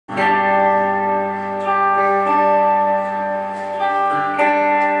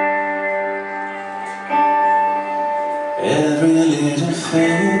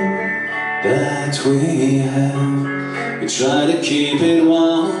keep it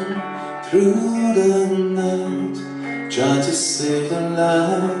warm through the night. Try to save the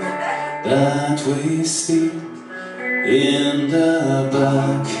life that we steal in the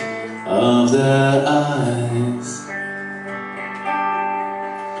back of their eyes.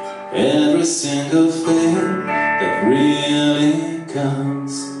 Every single thing that really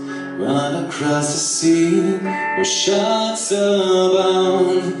counts run across the sea where sharks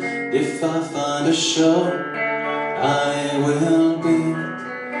abound. If I find a shore, I will be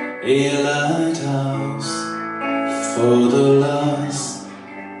a lighthouse for the lost.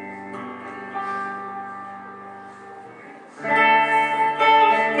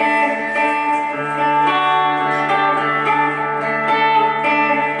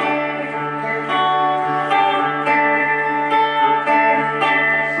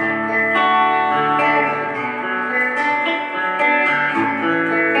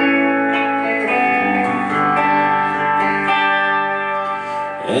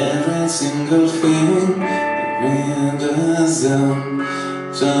 Every single thing that wanders down,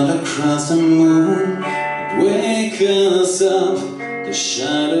 turn across the moon and wake us up. The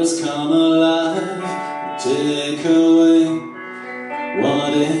shadows come alive and take away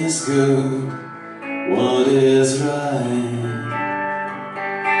what is good, what is right.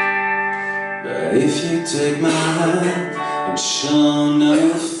 But if you take my hand and show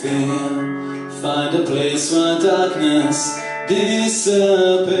no fear, find a place where darkness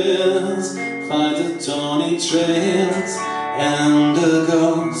disappears, find the tawny trails and the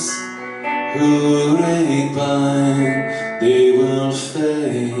ghosts who remain by, they will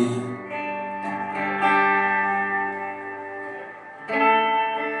fade.